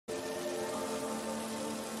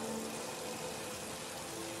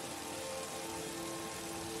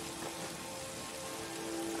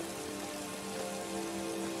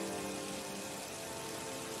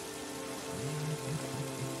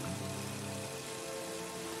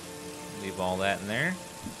Leave all that in there.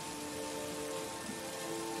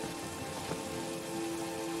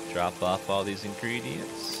 Drop off all these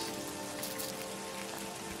ingredients.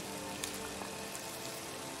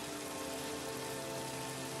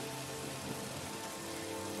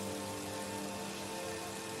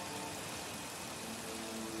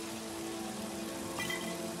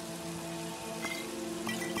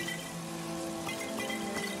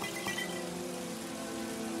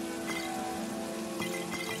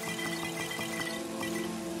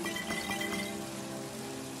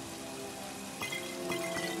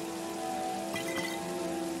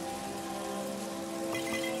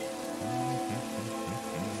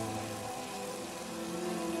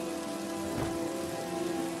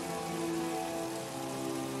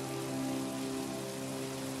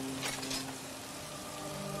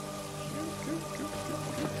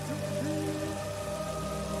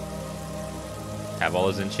 Have all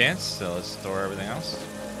those enchants, so let's store everything else.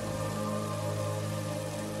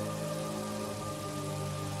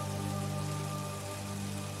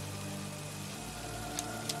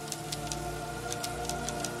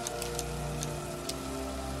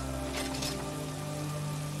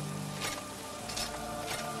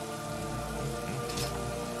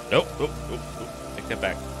 Nope, nope, nope, nope. Take that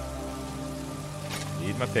back.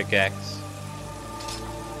 Need my pickaxe.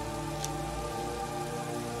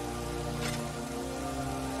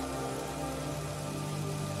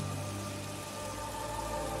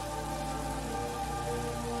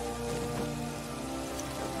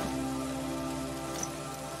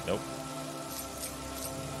 Nope.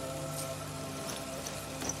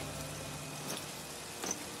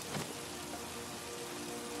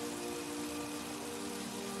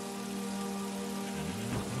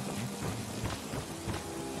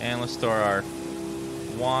 And let's store our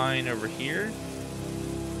wine over here.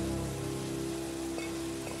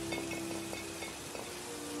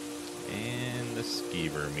 And the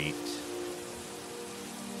skeever meat.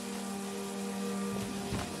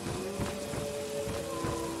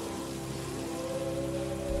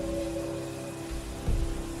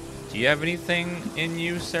 Do you have anything in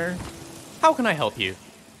you, sir? How can I help you?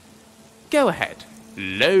 Go ahead.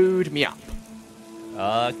 Load me up.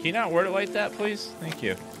 Can you not word it like that, please? Thank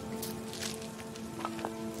you.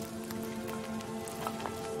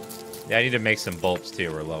 Yeah, I need to make some bolts,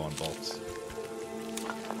 too. We're low on bolts.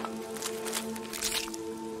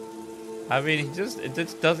 I mean, it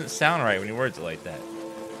just doesn't sound right when he words it like that.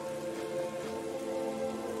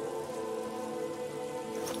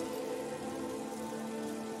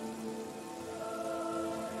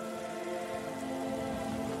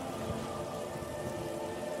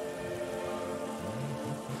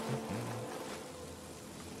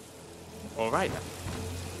 All right then.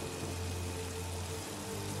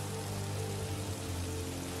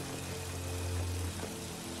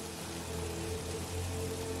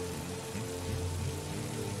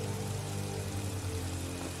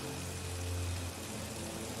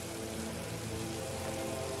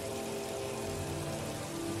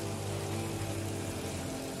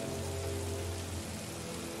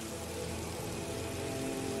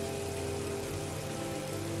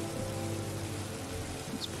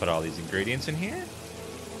 Let's put all these ingredients in here.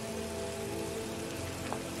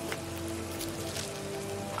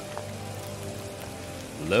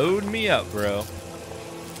 Load me up, bro.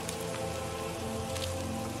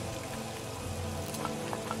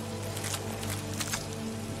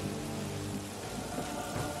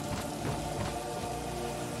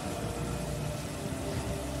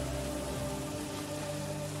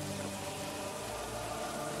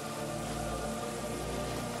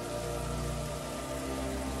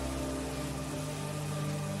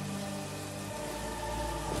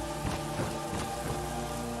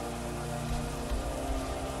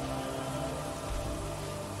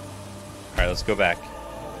 All right, let's go back.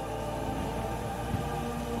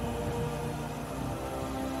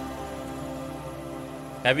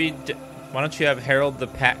 Why don't you have Harold the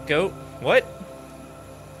Pack Goat? What?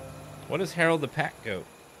 What is Harold the Pack Goat?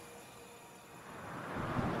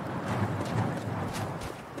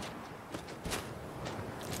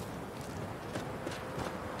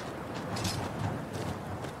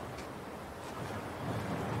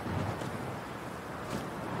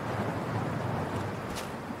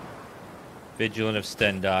 Vigilant of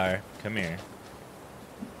Stendar, come here.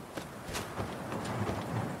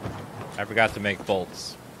 I forgot to make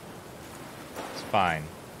bolts. It's fine.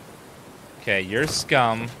 Okay, you're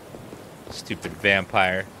scum. Stupid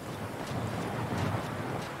vampire.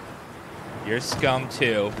 You're scum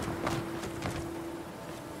too.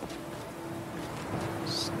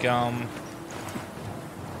 Scum.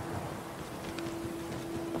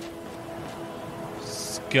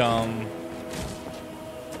 scum.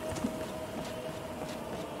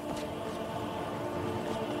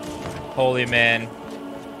 Holy man.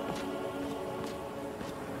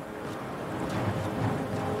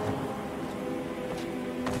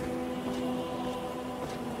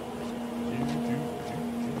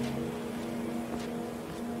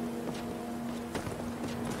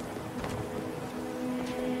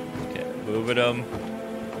 Okay, moving them.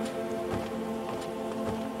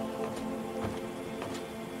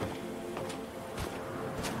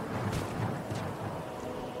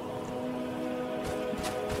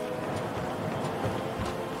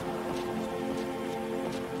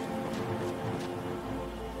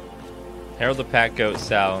 Harold the Pack Goat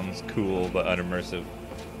sounds cool, but unimmersive.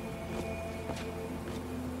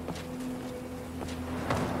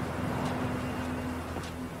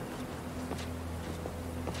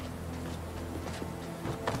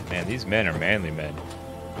 Man, these men are manly men.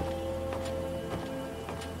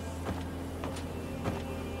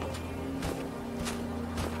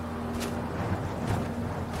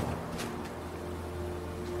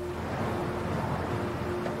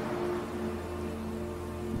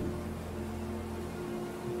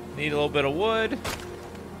 Need a little bit of wood.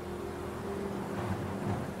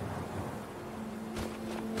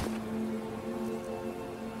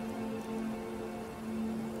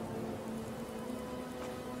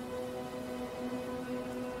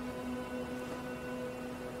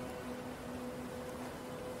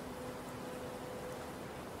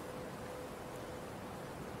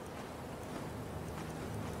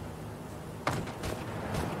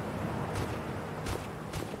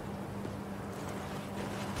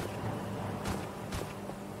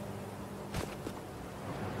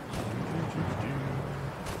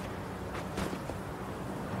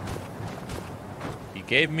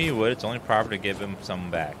 Gave me wood, it's only proper to give him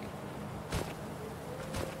some back.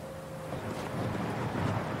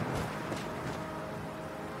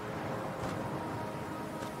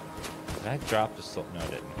 Did I drop the soul? No, I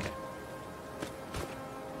didn't. Okay.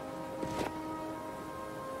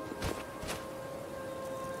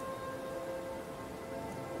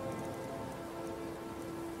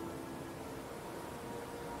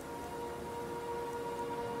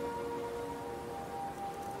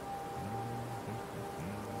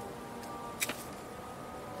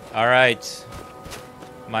 All right,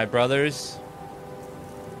 my brothers,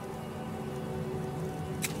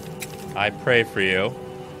 I pray for you.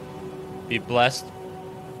 Be blessed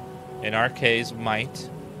in Arcay's might.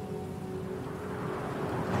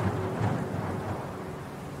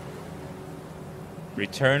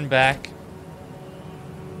 Return back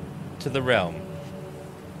to the realm.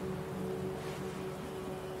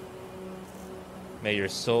 May your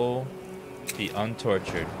soul be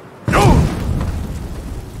untortured.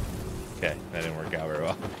 Okay, that didn't work out very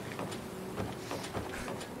well.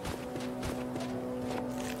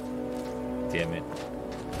 Damn it.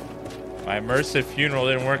 My immersive funeral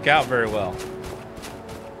didn't work out very well.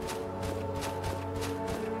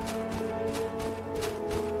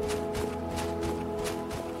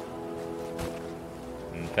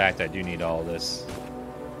 In fact, I do need all this.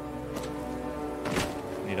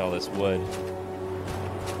 Need all this wood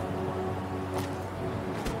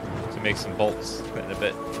to make some bolts in a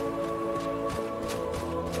bit.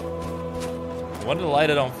 I wanted to light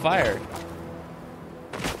it on fire.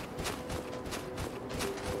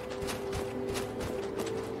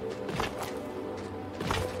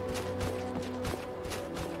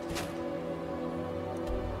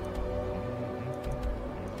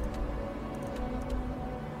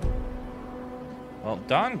 Well,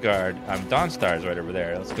 Dawnstar's right over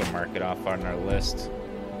there. Let's go mark it off on our list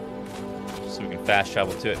so we can fast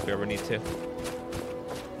travel to it if we ever need to.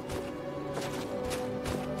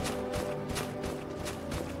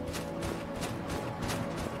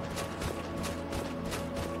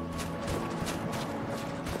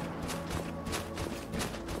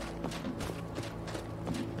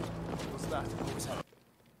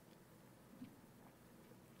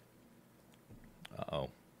 Uh-oh.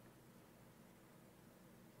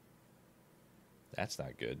 That's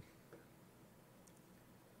not good.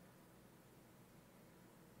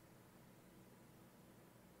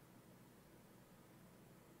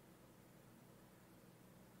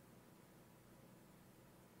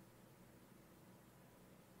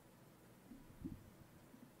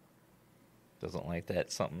 Doesn't like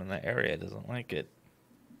that. Something in that area doesn't like it.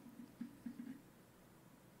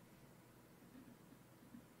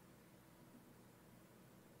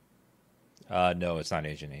 No, it's not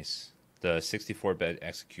Agent Ace. The 64-bit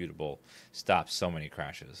executable stops so many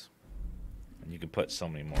crashes. And you can put so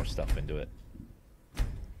many more stuff into it.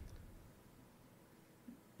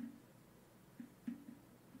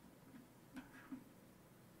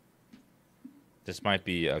 This might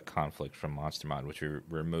be a conflict from Monster Mod, which we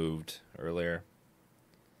removed earlier.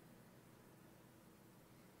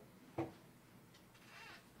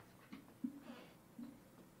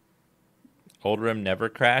 Old rim never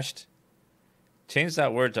crashed? Change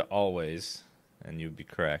that word to always, and you'd be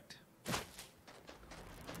correct.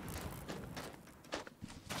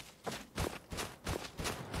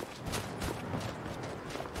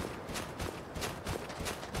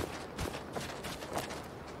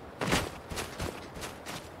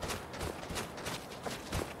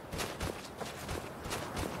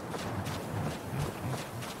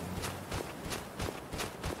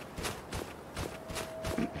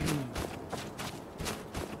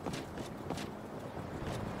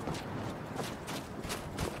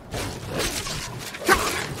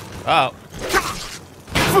 Oh.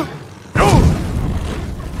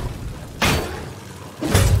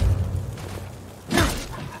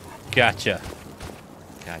 Gotcha.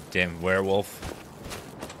 Goddamn werewolf.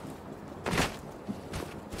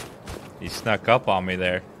 He snuck up on me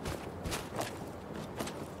there.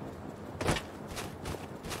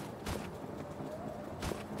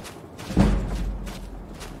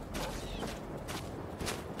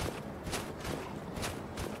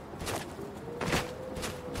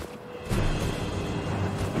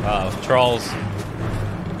 Trolls.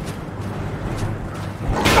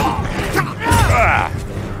 Ah.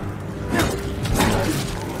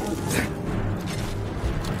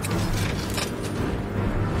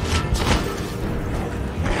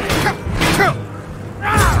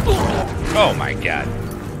 Oh my god.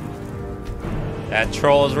 That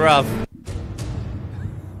troll is rough.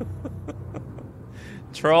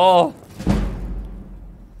 Troll.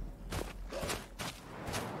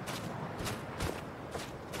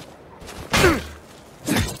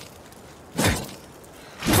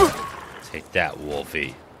 Take that,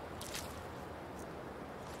 Wolfie.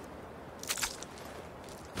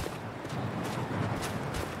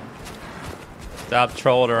 Stop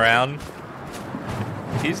trolling around.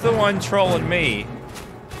 He's the one trolling me.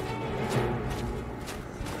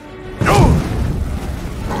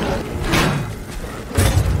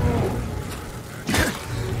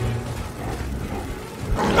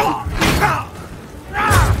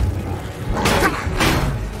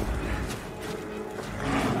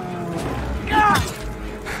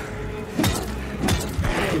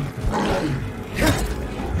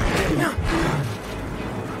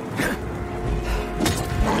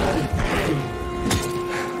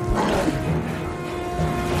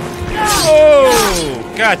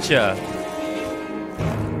 Gotcha.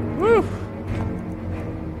 Woo.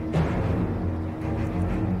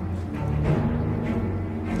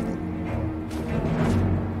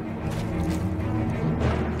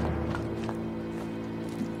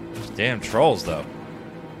 Those damn trolls, though.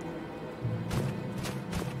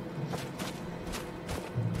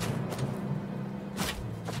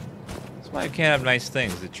 That's why I can't have nice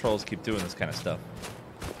things. The trolls keep doing this kind of stuff.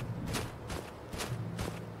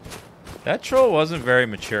 That troll wasn't very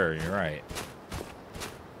mature, you're right.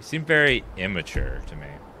 He seemed very immature to me.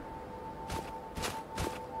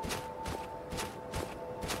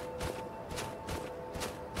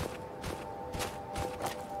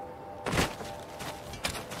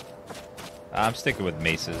 I'm sticking with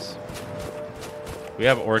maces. We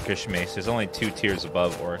have Orcish mace. There's only 2 tiers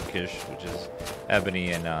above Orcish, which is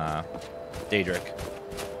Ebony and Daedric.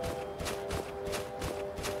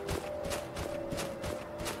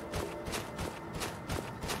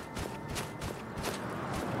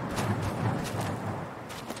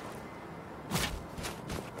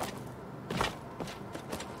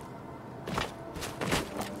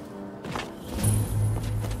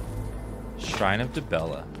 Shrine of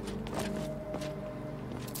Dibella.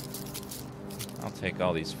 I'll take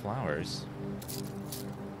all these flowers.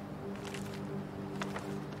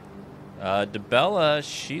 Dibella,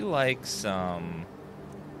 she likes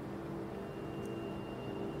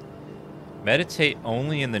meditate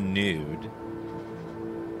only in the nude.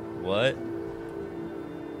 What?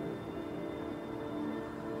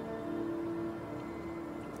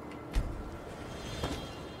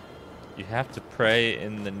 You have to pray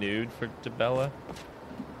in the nude for Dibella?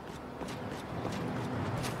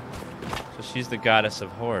 So she's the goddess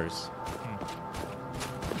of whores.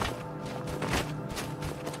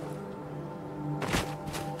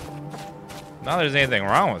 Not there's anything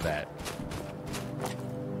wrong with that.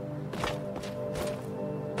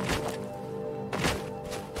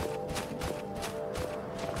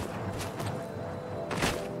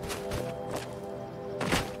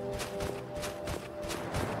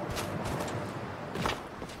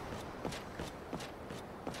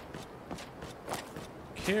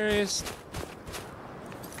 Curious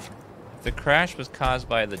The crash was caused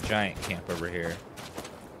by the giant camp over here.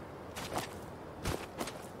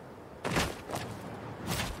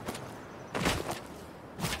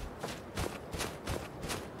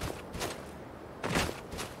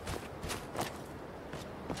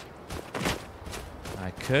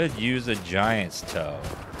 I could use a giant's toe.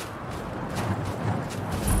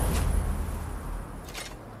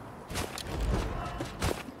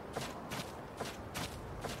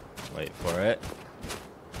 Wait for it.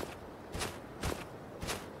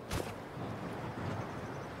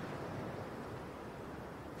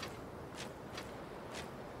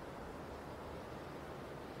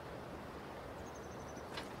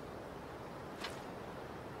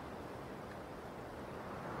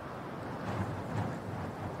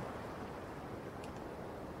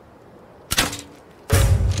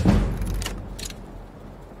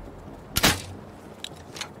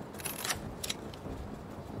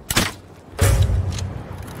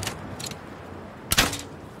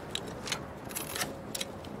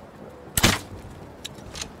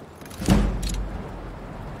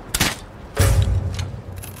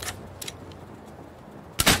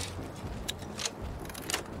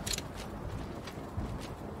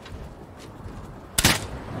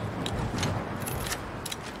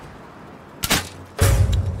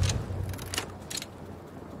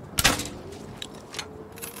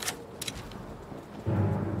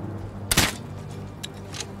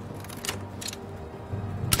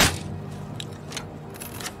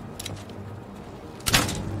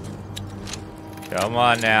 Come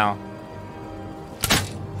on now.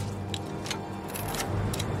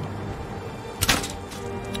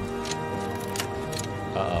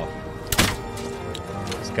 Uh-oh.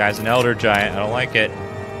 This guy's an elder giant. I don't like it.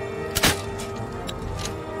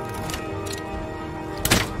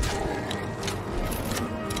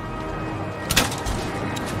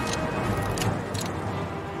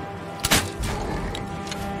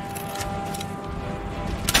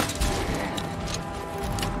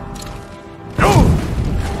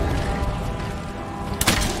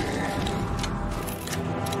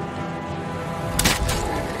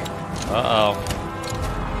 Uh-oh.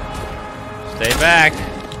 Stay back.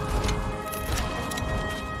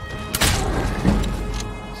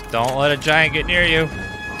 Just don't let a giant get near you.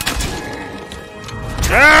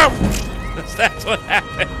 No! That's what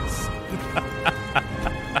happens.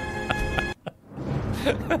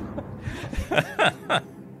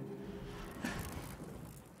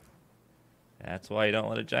 That's why you don't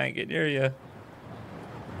let a giant get near you.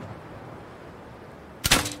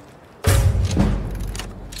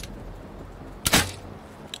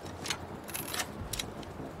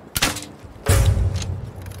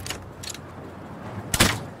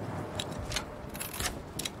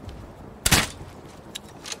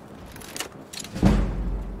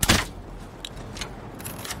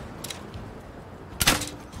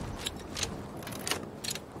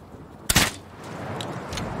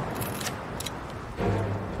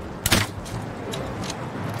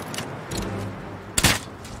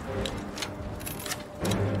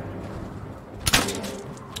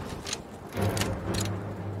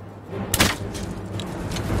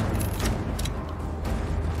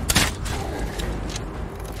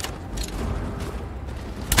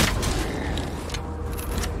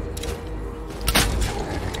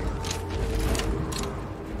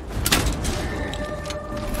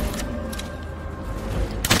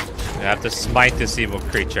 You have to smite this evil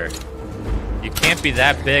creature. You can't be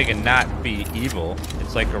that big and not be evil.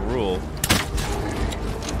 It's like a rule.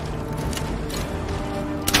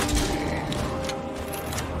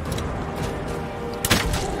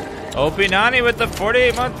 Opinani with the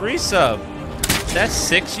 48-month resub. That's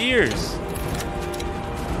 6 years.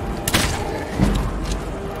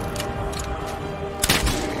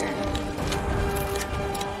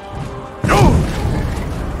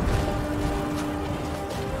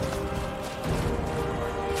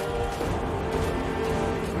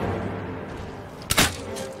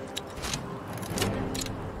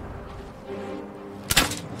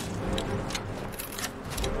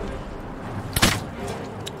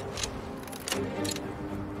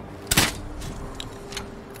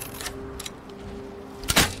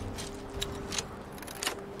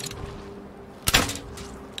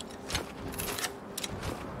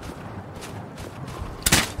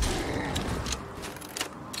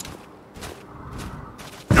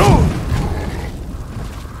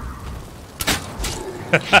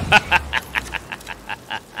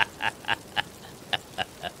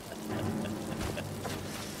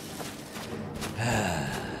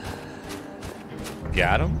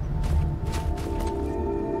 Got him?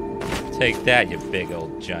 Take that, you big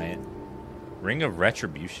old giant. Ring of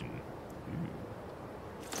Retribution.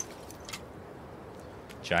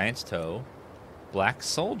 Giant's Toe. Black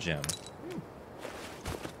Soul Gem.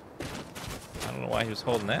 I don't know why he was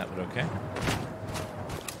holding that, but okay.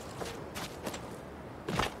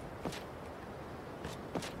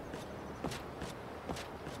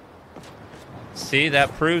 See,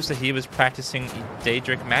 that proves that he was practicing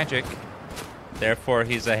Daedric magic. Therefore,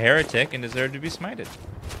 he's a heretic and deserved to be smited.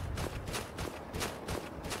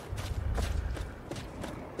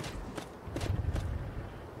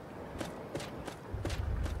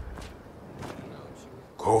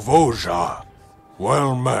 Kovoja,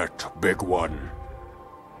 well met, big one.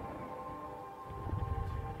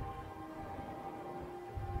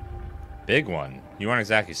 Big one? You aren't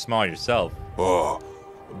exactly small yourself.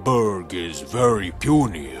 Berg is very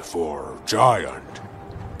puny for giant.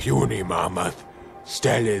 Puny mammoth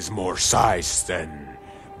still is more size than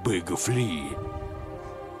big flea.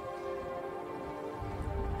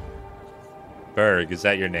 Berg, is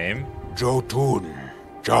that your name? Jotun,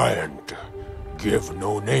 giant, give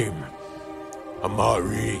no name.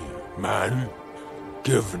 Amari, man,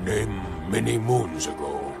 give name many moons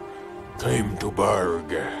ago. Came to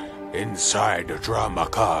Berg, inside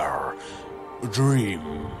Dramakar,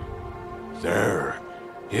 dream. There,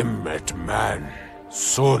 him met man,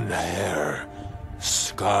 sun hair,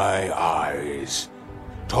 sky eyes.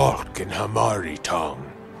 Talk in Hamari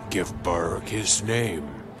tongue, give Berg his name.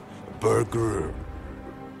 Bergra.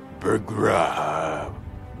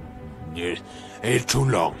 It's too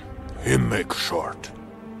long. Him make short.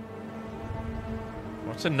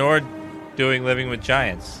 What's a Nord doing living with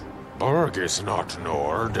giants? Berg is not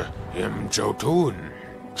Nord. Him Jotun.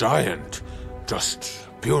 Giant. Just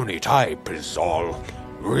puny type is all.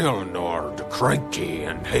 Real Nord cranky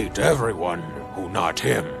and hate everyone who not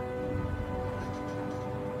him.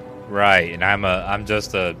 Right, and I'm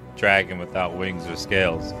just a dragon without wings or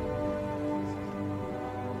scales.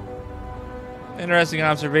 Interesting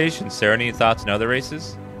observation, sir. Any thoughts on other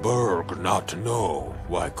races? Berg not know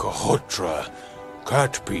why Kahotra,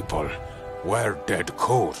 cat people, wear dead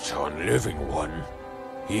coat on living one.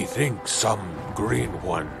 He thinks some green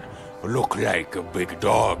one look like a big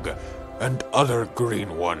dog, and other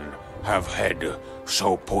green one have head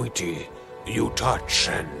so pointy you touch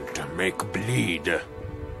and make bleed.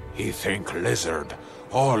 He think lizard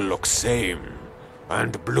all look same,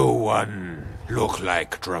 and blue one look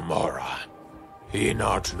like Dramora. He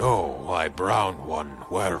not know why brown one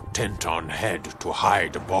wear tint on head to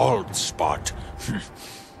hide bald spot.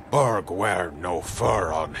 Berg wear no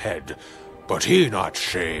fur on head, but he not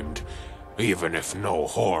shamed, even if no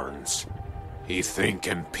horns. He think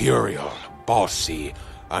imperial, bossy,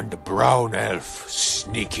 and brown elf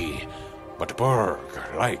sneaky. But Berg,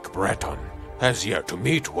 like Breton, has yet to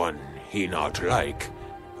meet one he not like.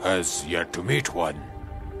 Has yet to meet one.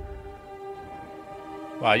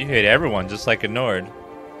 Wow, you hate everyone just like a Nord.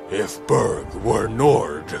 If Berg were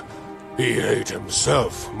Nord, he hate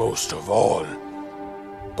himself most of all.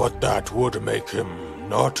 But that would make him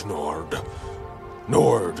not Nord.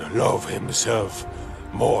 Nord love himself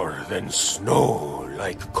more than snow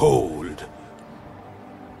like cold.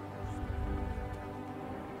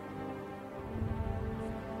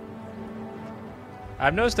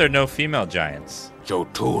 I've noticed there are no female giants.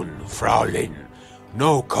 Jotun, Fraulein,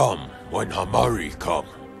 no come when Hamari come.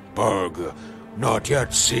 Berg, not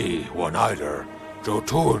yet see one either.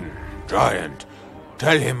 Jotun, giant,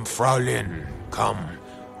 tell him Fraulein come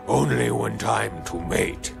only when time to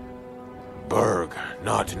mate. Berg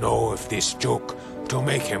not know if this joke to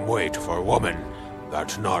make him wait for woman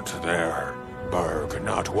that not there. Berg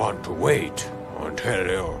not want to wait until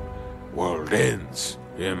your world ends.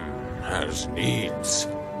 Him has needs.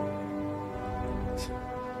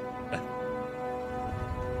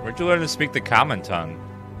 Where'd you learn to speak the common tongue?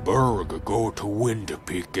 Berg go to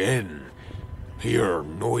Windpeak Inn. Hear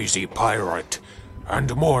noisy pirate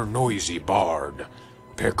and more noisy bard.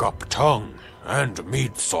 Pick up tongue and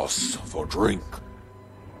meat sauce for drink.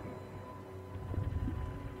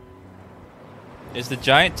 Is the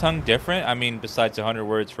giant tongue different? I mean, besides 100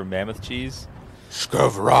 words for mammoth cheese?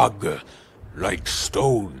 Skavrag, like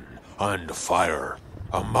stone and fire.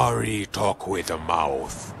 Amari talk with a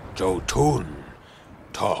mouth. Jotun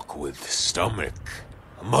talk with stomach.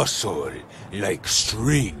 Muscle like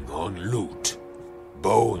string on lute.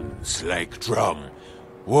 Bones like drum.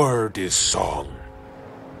 Word is song.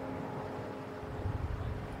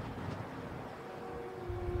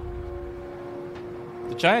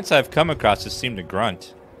 The giants I've come across just seem to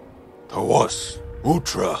grunt. To us,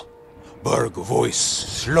 Utra. Berg voice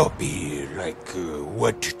sloppy like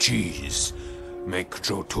wet cheese. Make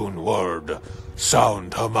Jotun word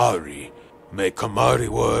sound Hamari. Make Hamari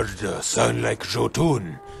word sound like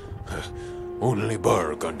Jotun. Only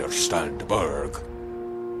Berg understand Berg.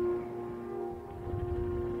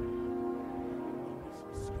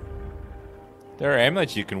 There are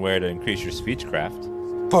amulets you can wear to increase your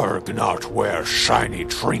speechcraft. Berg not wear shiny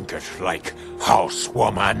trinket like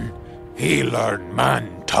housewoman. He learn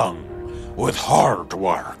man tongue with hard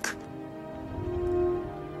work.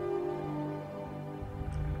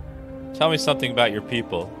 Tell me something about your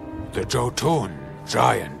people. The Jotun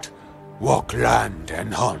giant walk land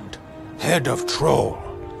and hunt. Head of troll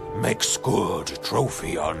makes good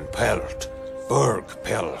trophy on pelt. Berg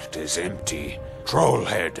pelt is empty. Troll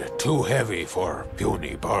head too heavy for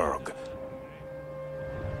puny Berg.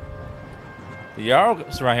 The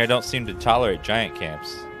Jarls around here don't seem to tolerate giant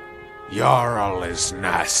camps. Jarl is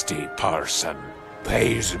nasty person.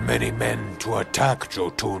 Pays many men to attack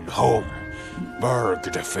Jotun home. Berg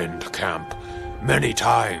defend camp many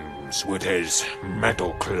times with his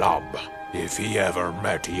metal club. If he ever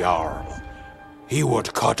met Jarl, he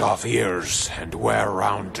would cut off ears and wear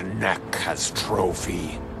round neck as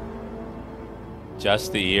trophy.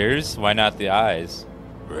 Just the ears? Why not the eyes?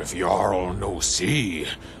 If Jarl no see,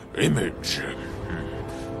 image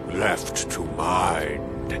left to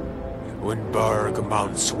mind. When Berg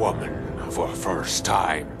mounts woman for first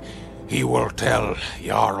time, he will tell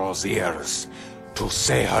Jarl's ears to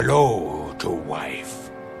say hello to wife.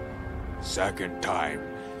 Second time,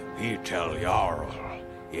 he tell Jarl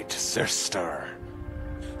it's sister.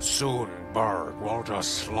 Soon Berg will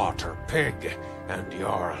just slaughter pig, and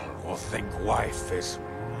Jarl will think wife is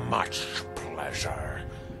much pleasure.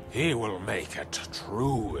 He will make it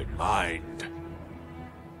true in mind.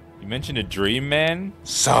 You mentioned a dream man?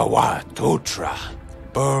 Sawatutra.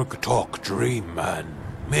 Berg talk dream man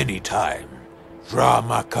many time.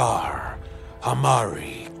 Dramakar.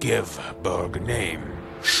 Hamari give Berg name.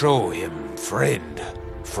 Show him friend.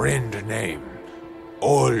 Friend name.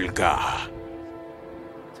 Olga.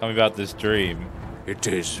 Tell me about this dream. It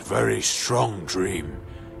is very strong dream.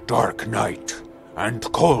 Dark night and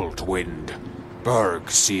cold wind. Berg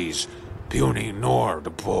sees puny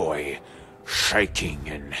Nord boy shaking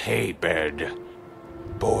in hay bed.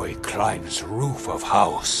 Boy climbs roof of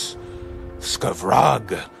house.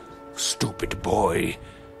 Skavrag, stupid boy.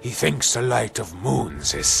 He thinks the light of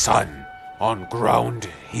moon's his sun. On ground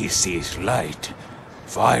he sees light.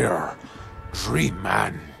 Fire. Dream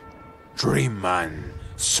man. Dream man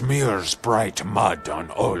smears bright mud on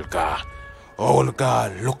Olga.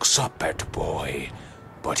 Olga looks up at boy,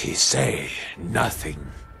 but he say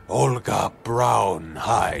nothing. Olga brown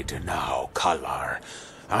hide now color,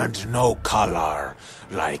 and no color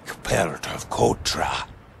like pelt of Kotra.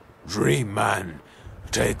 Dream man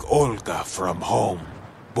take Olga from home.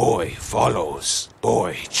 Boy follows,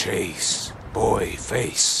 boy chase, boy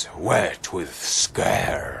face wet with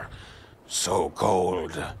scare. So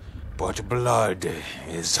cold, but blood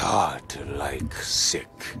is hot like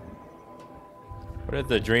sick. Where did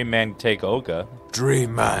the dream man take Olga?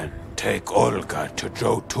 Dream man take Olga to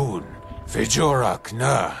Jotun. Vijorak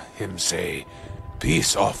na, him say.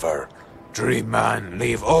 Peace offer. Dream man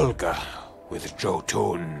leave Olga with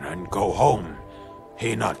Jotun and go home.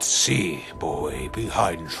 He not see boy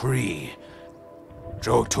behind tree.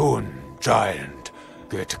 Jotun giant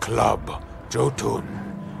get club. Jotun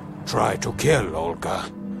try to kill Olga.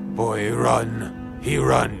 Boy run. He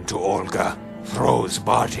run to Olga. Throws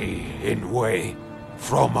body in way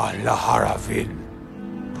from a Laharavin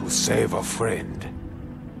to save a friend.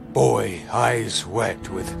 Boy eyes wet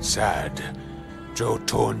with sad.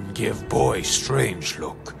 Jotun give boy strange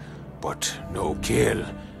look, but no kill.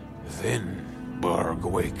 Then Berg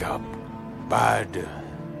wake up. Bad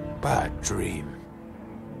dream.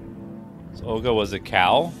 So Olga was a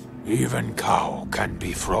cow? Even cow can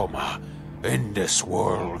be Froma. In this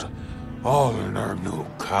world, all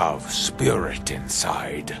Nernuk have spirit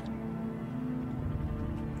inside.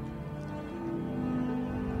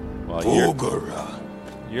 Well, Ogura.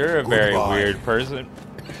 you're a very Goodbye. weird person.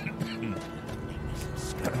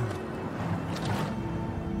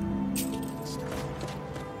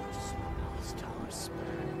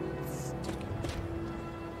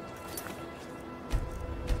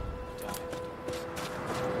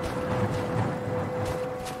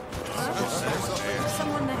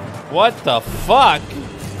 Someone there. What the fuck?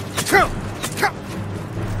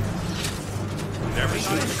 Never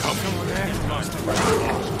should have come.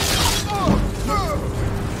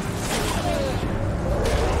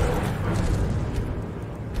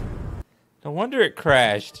 No wonder it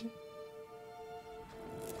crashed.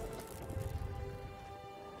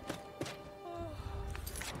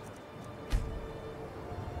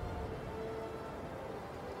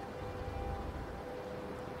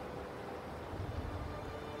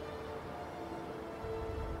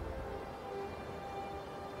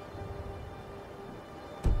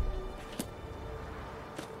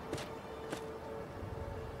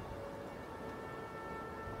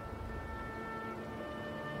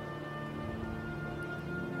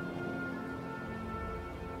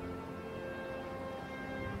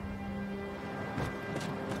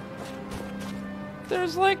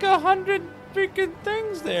 There's like 100 freaking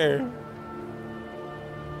things there.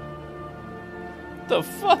 The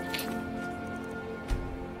fuck?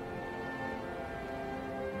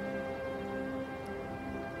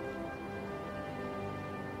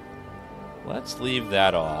 Let's leave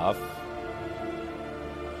that off.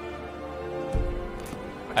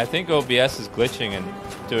 I think OBS is glitching and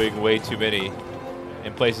doing way too many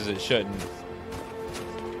in places it shouldn't.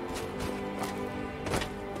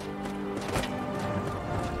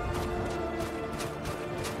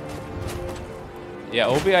 Yeah,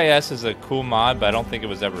 OBIS is a cool mod, but I don't think it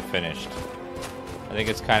was ever finished. I think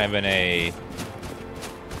it's kind of in a...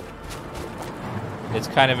 It's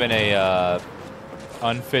kind of in a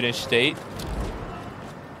unfinished state.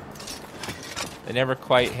 They never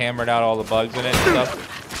quite hammered out all the bugs in it and stuff.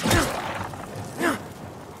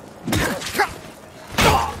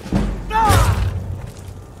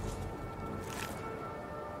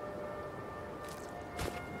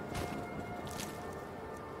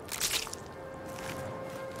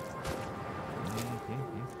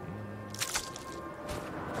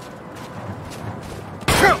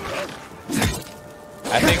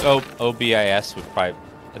 I think OBIS would probably...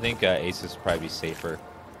 I think Asus would probably be safer.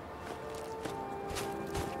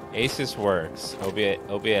 Asus works.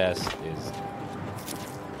 OBS is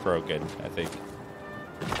broken, I think.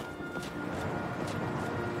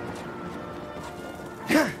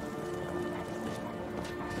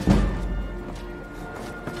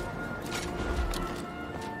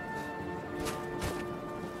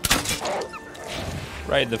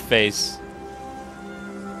 Right in the face.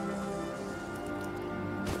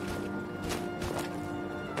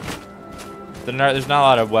 There's not a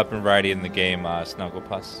lot of weapon variety in the game,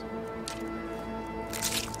 Snugglepuss.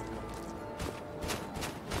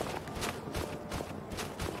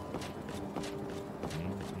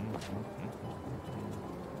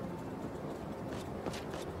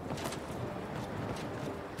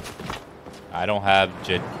 I don't have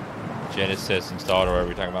Genesis installed or whatever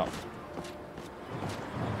you're talking about.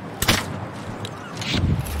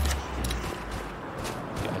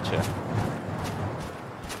 Gotcha.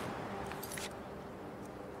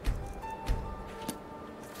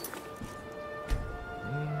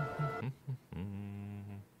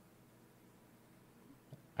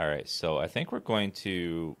 Alright, so I think we're going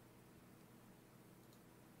to...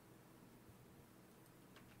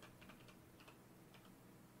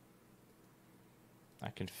 I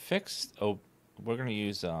can fix... Oh, we're going to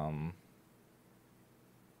use... Let's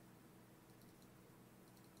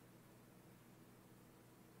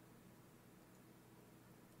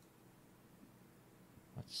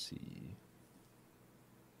see...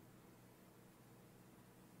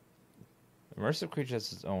 Immersive Creature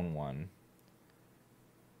has its own one.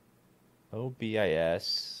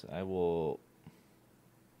 OBIS, I'm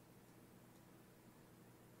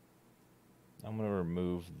going to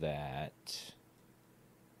remove that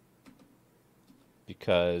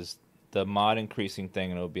because the mod increasing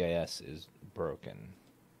thing in OBIS is broken.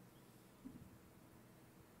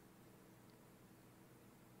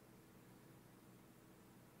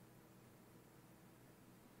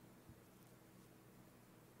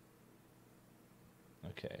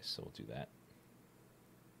 Okay, so we'll do that.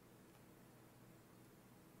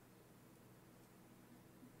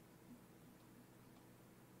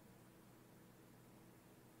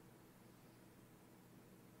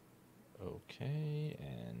 Okay,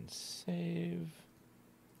 and save.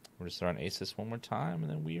 We're just on Asus one more time,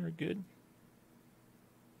 and then we are good.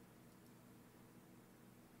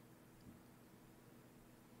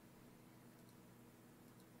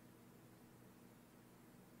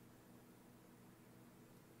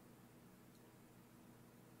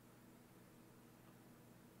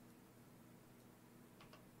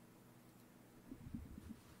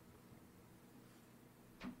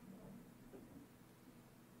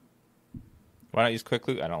 Why not use Quick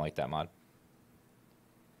Loot? I don't like that mod.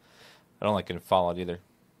 I don't like it in Fallout either.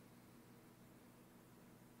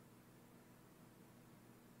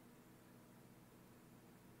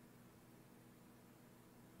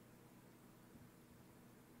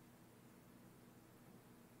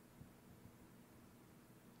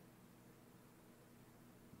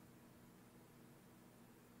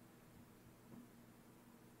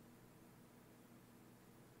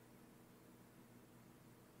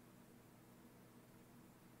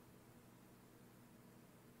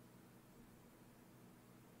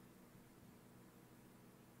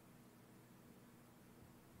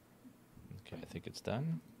 Okay, I think it's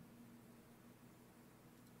done.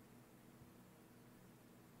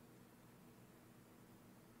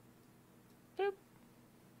 Boop.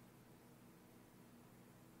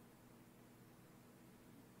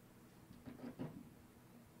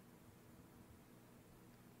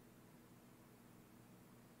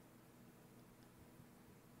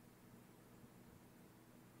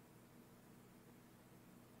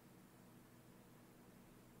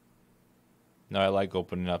 No, I like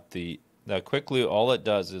opening up the quick loot. All it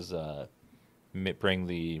does is bring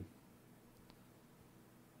the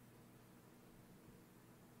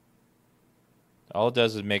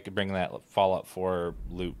bring that Fallout 4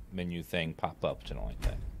 loot menu thing pop up, which I don't like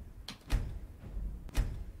that.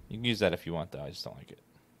 You can use that if you want, though. I just don't like it.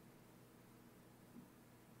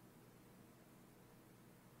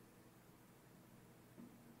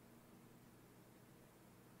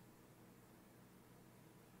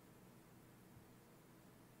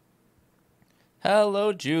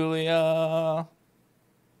 Hello, Julia.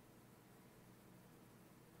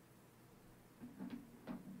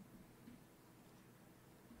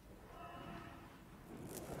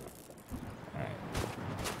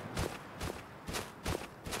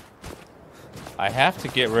 I have to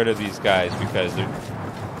get rid of these guys because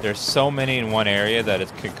there's so many in one area that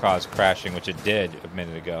it could cause crashing, which it did a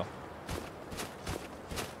minute ago.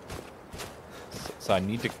 So I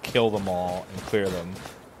need to kill them all and clear them.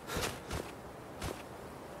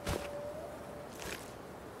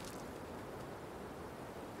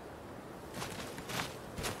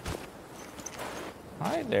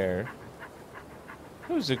 Hi there.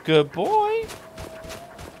 Who's a good boy?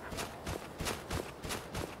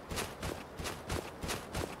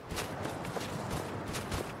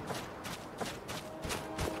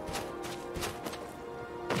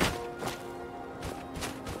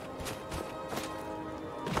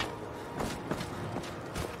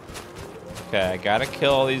 Okay, I gotta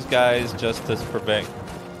kill all these guys just to prevent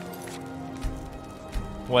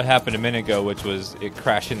what happened a minute ago, which was it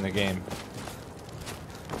crashing the game.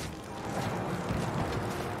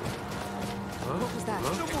 What was that?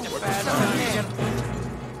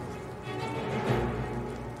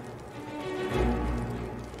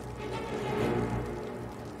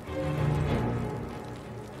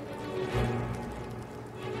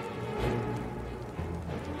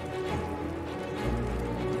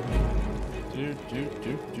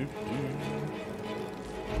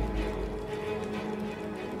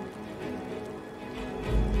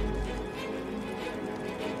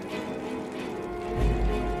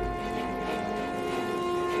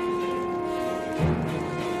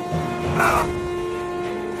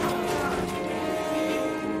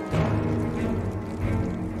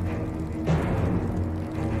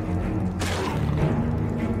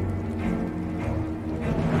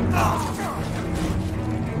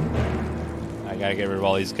 Gotta get rid of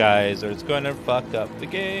all these guys or it's gonna fuck up the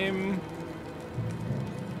game.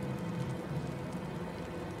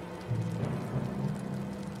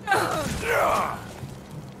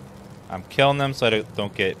 I'm killing them so I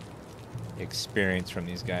don't get experience from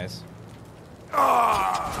these guys.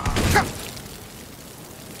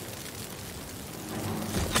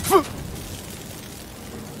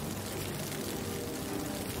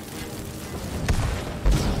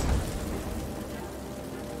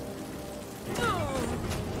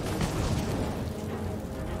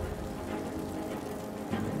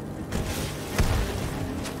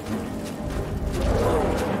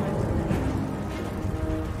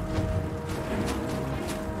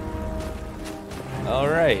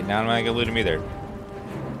 Alright, now I'm not gonna loot him either.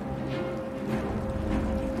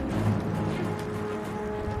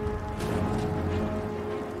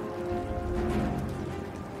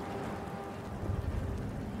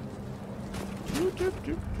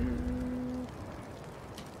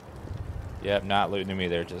 Yep, not looting him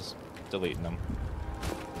either, just deleting them.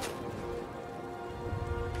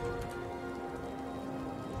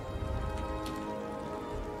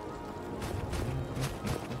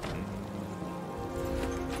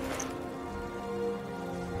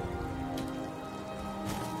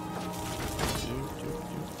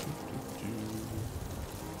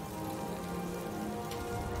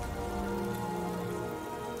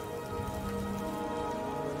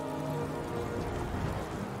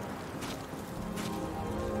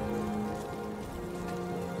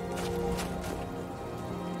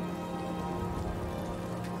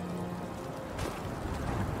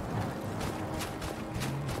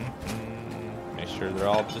 They're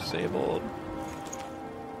all disabled.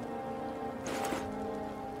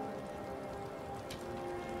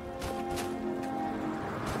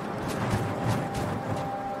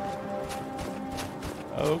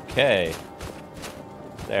 Okay.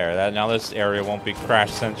 There, now this area won't be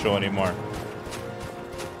crash central anymore.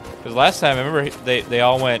 Because last time, I remember they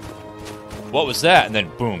all went, what was that? And then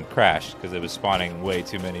boom, crashed because it was spawning way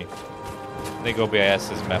too many. I think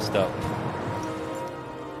OBS is messed up.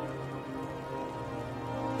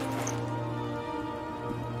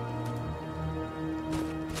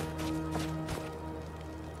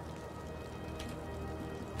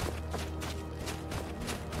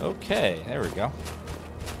 Okay, there we go.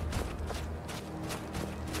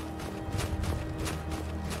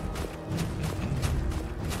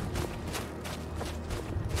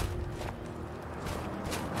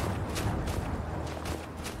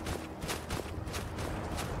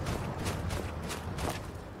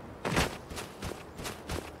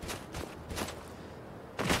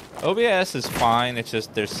 OBS is fine. It's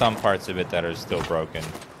just there's some parts of it that are still broken,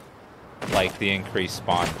 like the increased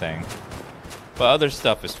spawn thing. But other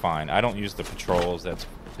stuff is fine. I don't use the patrols. That's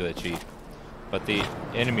glitchy. But the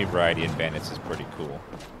enemy variety in bandits is pretty cool.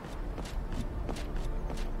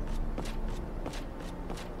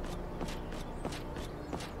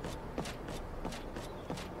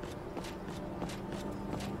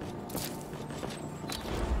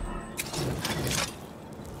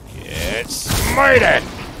 Get smited!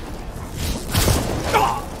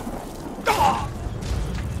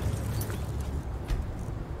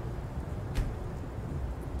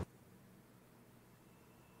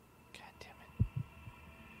 God damn it.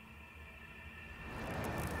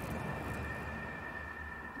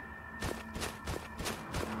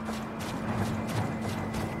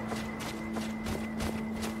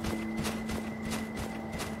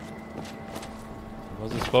 I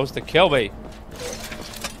wasn't supposed to kill me.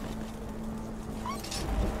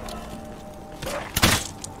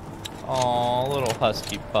 Aw, little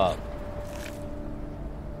husky pup.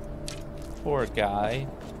 Poor guy.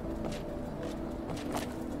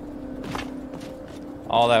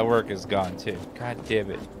 All that work is gone too. God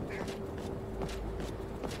damn it.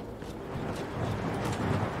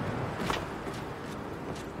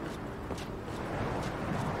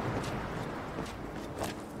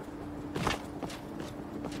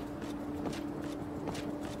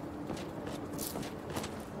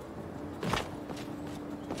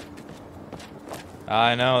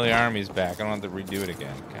 I know, the army's back. I don't have to redo it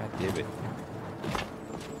again. God damn it.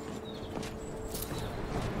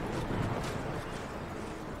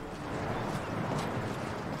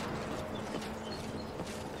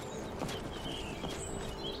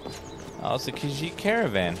 Oh, it's a Khajiit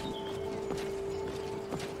caravan.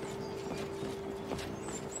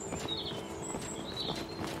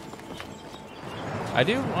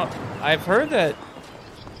 I've heard that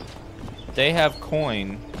they have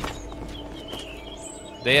coin.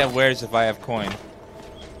 They have wares if I have coin.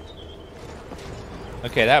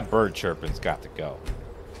 Okay, that bird chirping's got to go.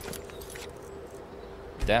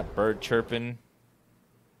 That bird chirping.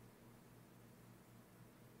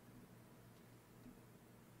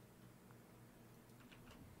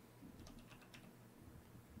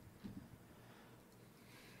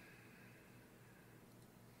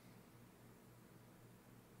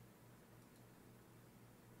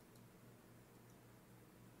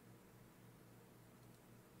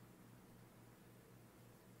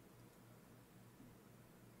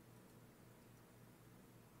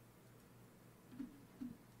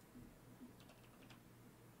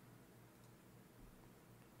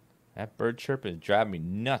 That bird chirping is driving me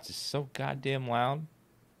nuts. It's so goddamn loud.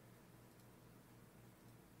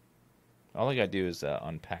 All I gotta do is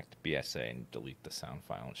unpack the BSA and delete the sound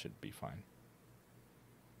file and it should be fine.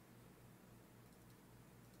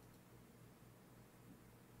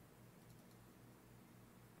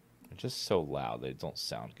 They're just so loud, they don't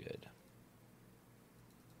sound good.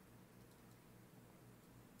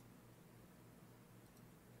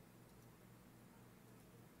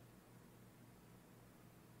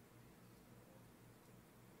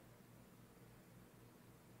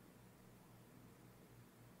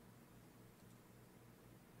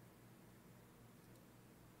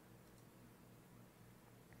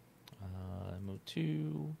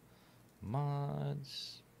 MO2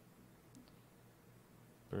 mods,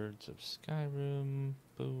 Birds of Skyrim,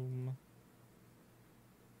 boom.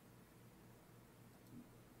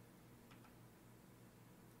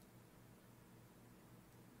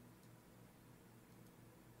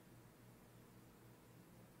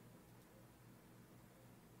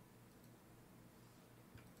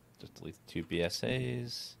 Just delete the 2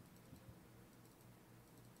 BSAs.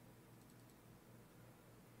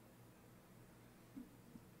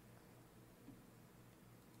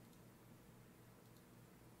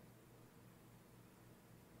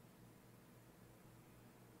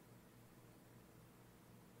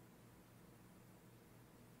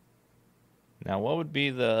 Now, what would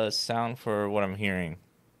be the sound for what I'm hearing?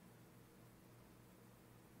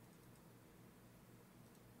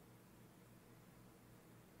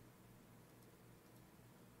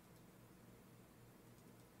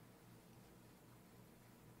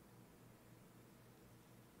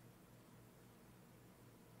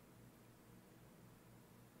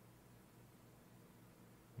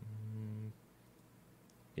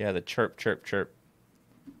 Yeah, the chirp, chirp, chirp.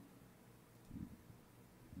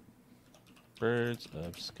 Birds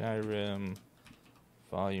of Skyrim,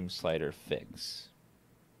 volume slider fix.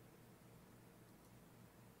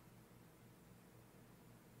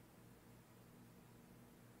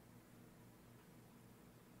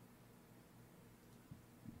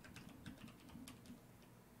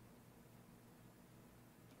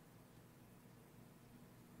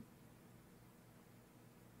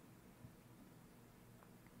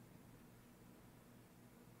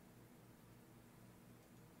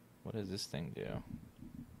 What does this thing do?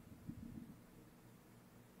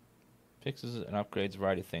 Fixes and upgrades a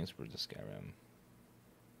variety of things for the Skyrim.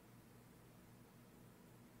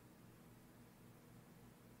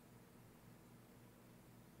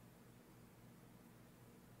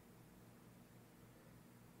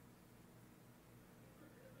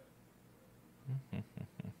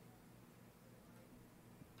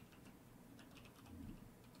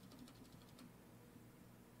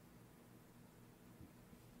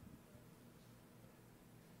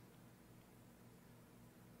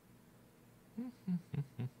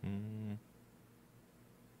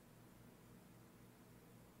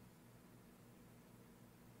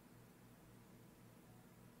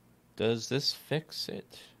 Does this fix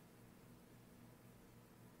it?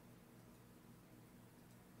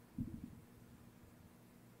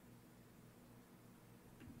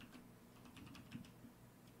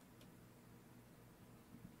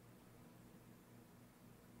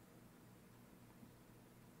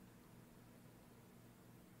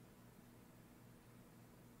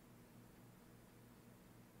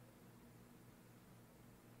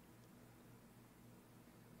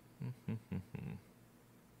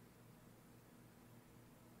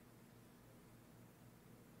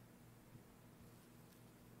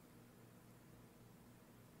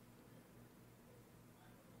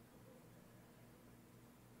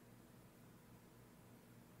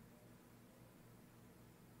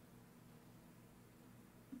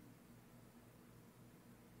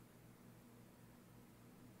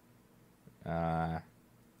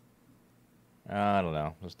 I don't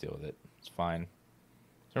know. Let's deal with it. It's fine.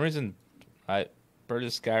 For some reason, Bird of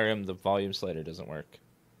Skyrim, the volume slider doesn't work.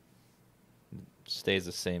 It stays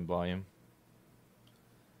the same volume.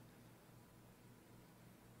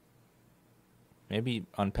 Maybe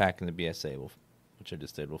unpacking the BSA, which I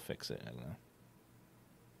just did, will fix it. I don't know.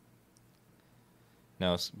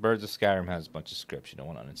 No, Birds of Skyrim has a bunch of scripts. You don't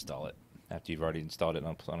want to uninstall it after you've already installed it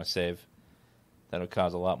on a save. That'll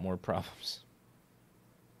cause a lot more problems.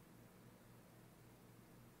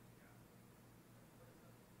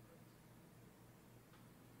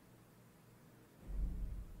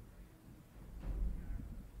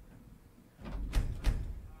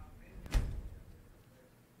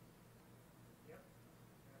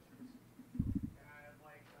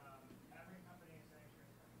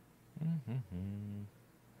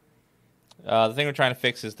 The thing we're trying to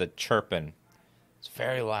fix is the chirping. It's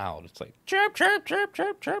very loud. It's like chirp, chirp, chirp,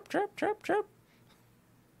 chirp, chirp, chirp, chirp, chirp.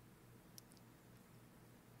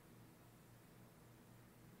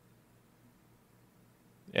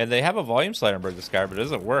 And they have a volume slider on Bird of the Sky, but it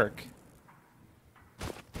doesn't work.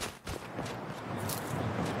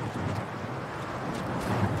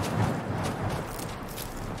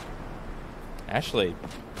 Actually,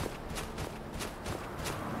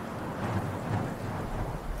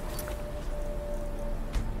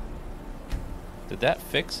 did that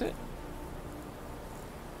fix it?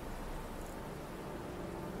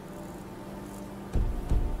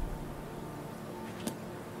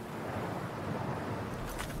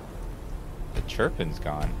 The chirping's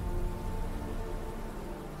gone.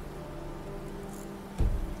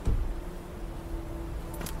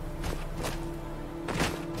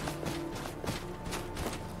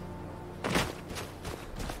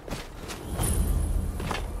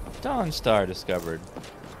 Dawnstar discovered.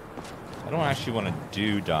 I don't actually want to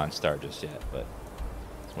do Dawnstar just yet, but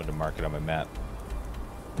I just wanted to mark it on my map.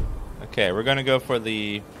 Okay, we're going to go for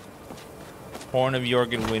the Horn of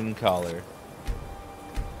Jorgen Wind Collar.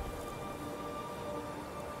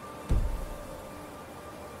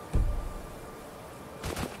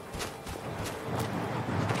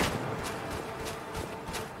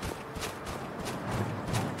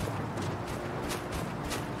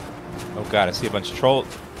 Oh god, I see a bunch of troll.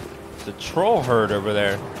 There's a troll herd over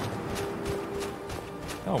there.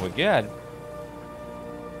 Oh my god.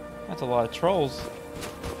 That's a lot of trolls.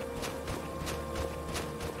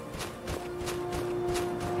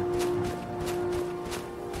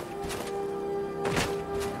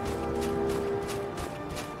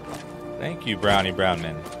 Thank you, Brownie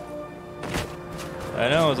Brownman. I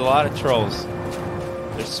know, there's a lot of trolls.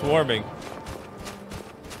 They're swarming.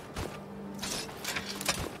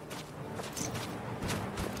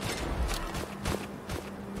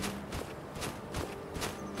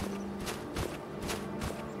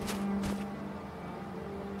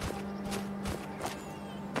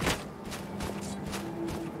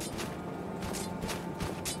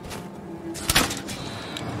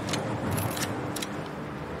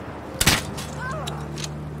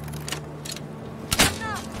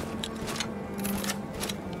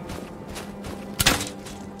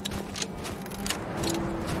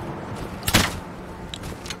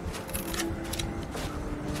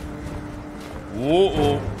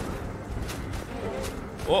 Uh-oh.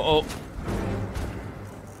 Uh-oh.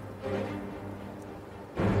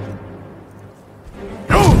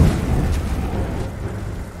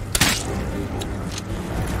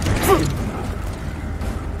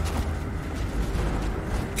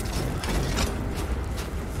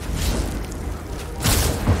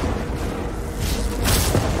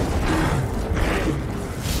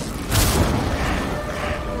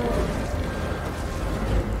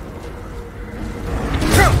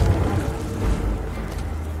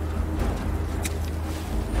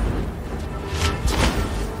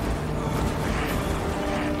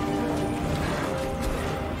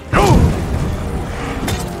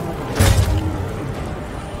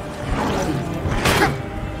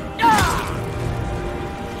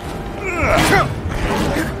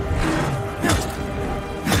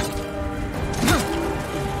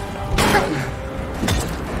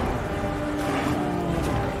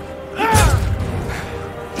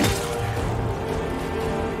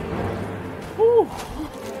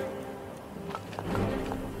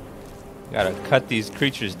 Gotta cut these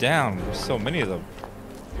creatures down. There's so many of them.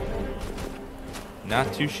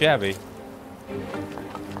 Not too shabby. Did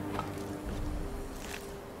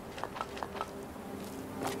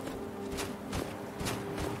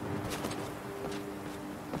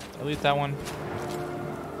I loot that one?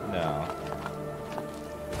 No.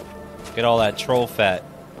 Get all that troll fat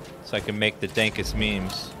so I can make the dankest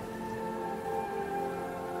memes.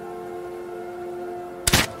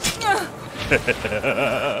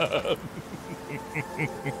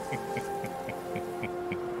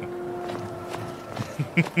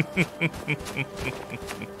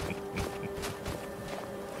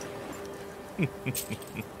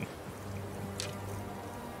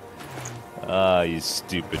 Ah, you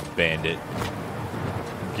stupid bandit.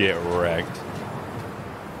 Get wrecked.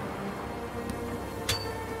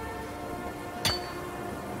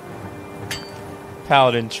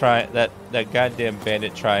 Paladin that goddamn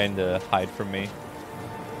bandit trying to hide from me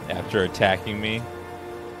after attacking me.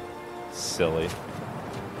 Silly.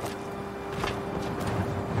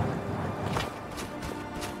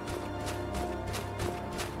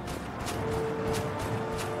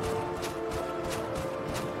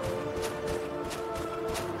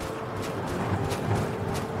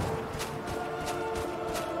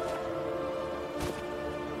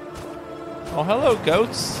 Oh, hello,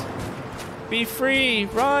 goats. Be free!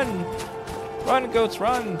 Run! Run, goats,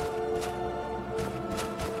 run!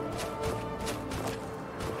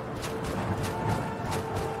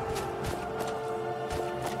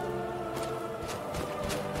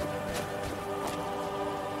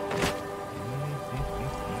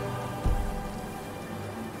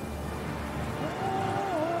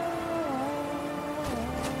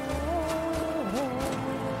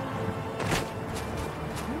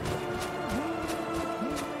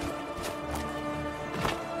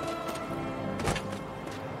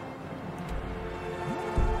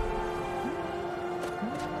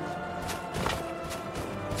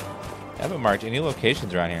 I haven't marked any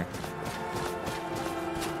locations around here.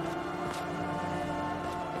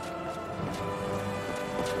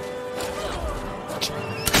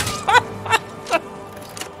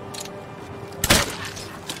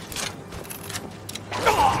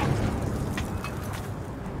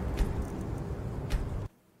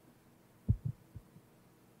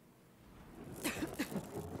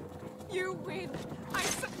 You win. I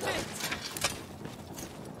submit.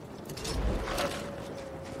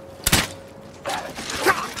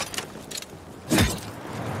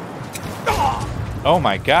 Oh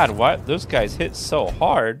my god, what? Those guys hit so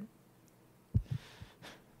hard.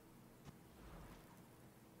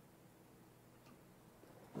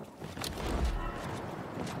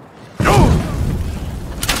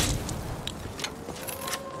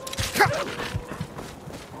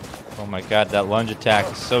 Oh my god, that lunge attack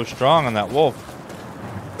is so strong on that wolf.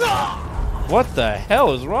 What the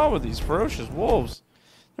hell is wrong with these ferocious wolves?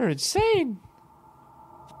 They're insane.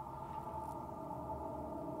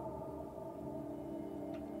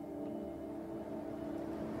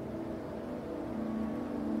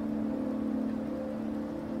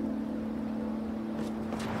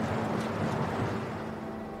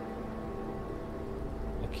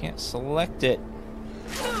 Can't select it.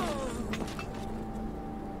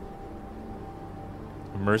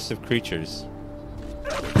 Immersive creatures.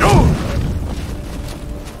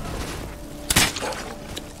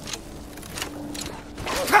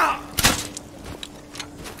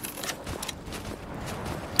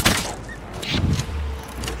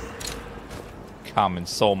 Common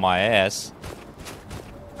soul my ass.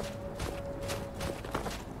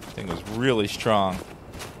 Thing was really strong.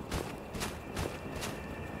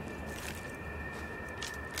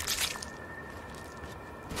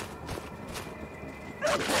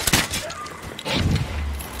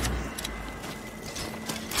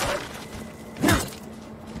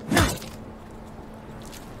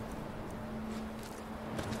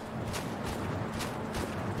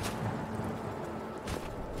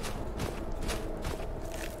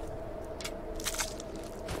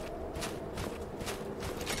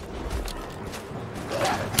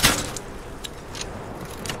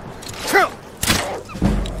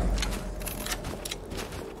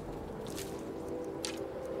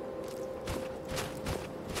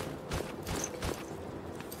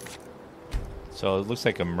 So it looks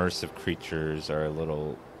like immersive creatures are a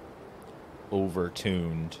little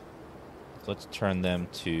overtuned. Let's turn them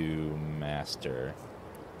to master.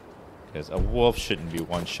 Because a wolf shouldn't be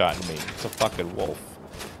one-shotting me. It's a fucking wolf.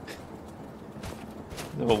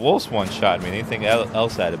 If a wolf's one-shotting me, anything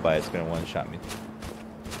else added by it's going to one-shot me.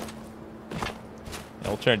 And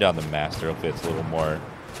we'll turn down the master. Hopefully it's a little more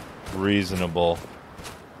reasonable.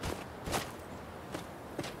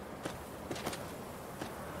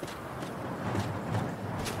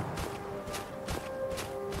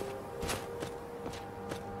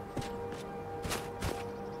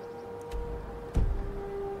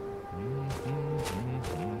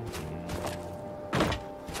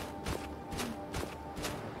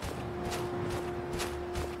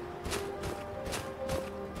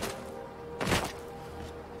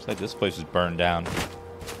 Looks like this place is burned down.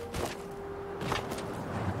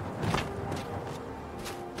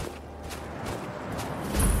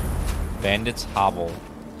 Bandits Hovel.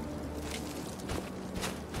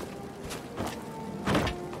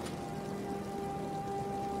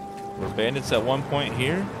 Were bandits at one point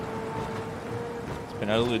here? It's been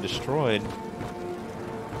utterly destroyed.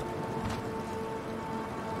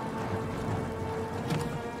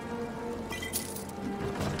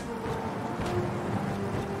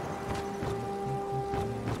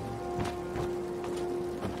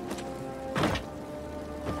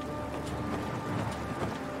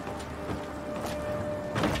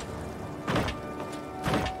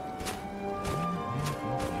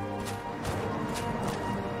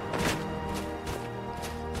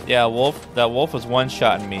 Yeah, that wolf was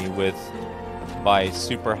one-shotting me with my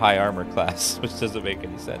super high armor class, which doesn't make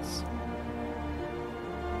any sense.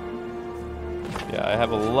 Yeah, I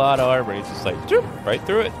have a lot of armor. He's just like, doop, right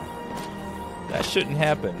through it. That shouldn't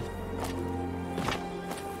happen.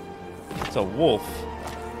 It's a wolf.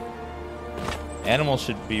 Animals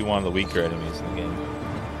should be one of the weaker enemies in the game.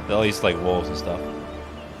 At least like wolves and stuff.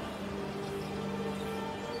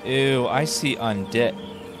 Ew, I see undead.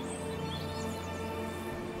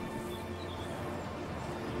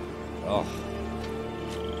 Oh.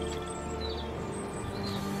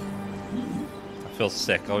 I feel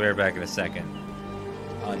sick. I'll be right back in a second.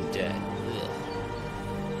 Undead.